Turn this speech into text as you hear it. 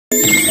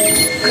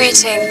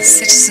Greetings,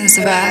 citizens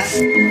of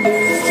Earth.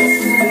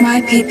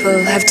 My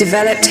people have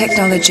developed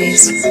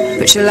technologies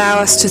which allow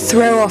us to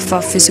throw off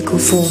our physical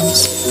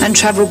forms and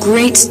travel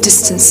great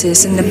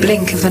distances in the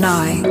blink of an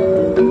eye.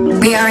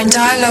 We are in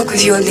dialogue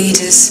with your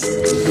leaders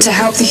to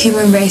help the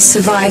human race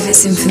survive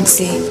its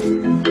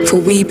infancy, for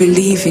we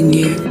believe in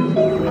you.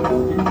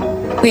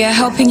 We are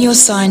helping your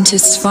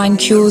scientists find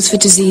cures for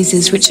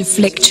diseases which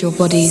afflict your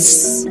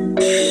bodies,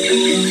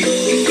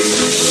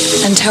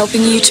 and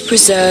helping you to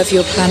preserve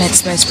your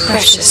planet's most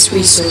precious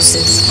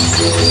resources.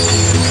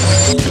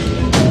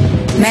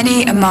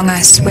 Many among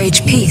us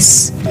wage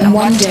peace, and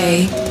one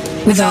day,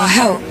 with our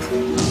help,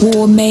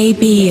 war may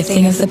be a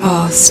thing of the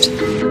past.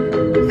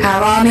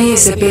 Our army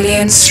is 1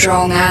 billion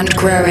strong and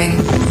growing.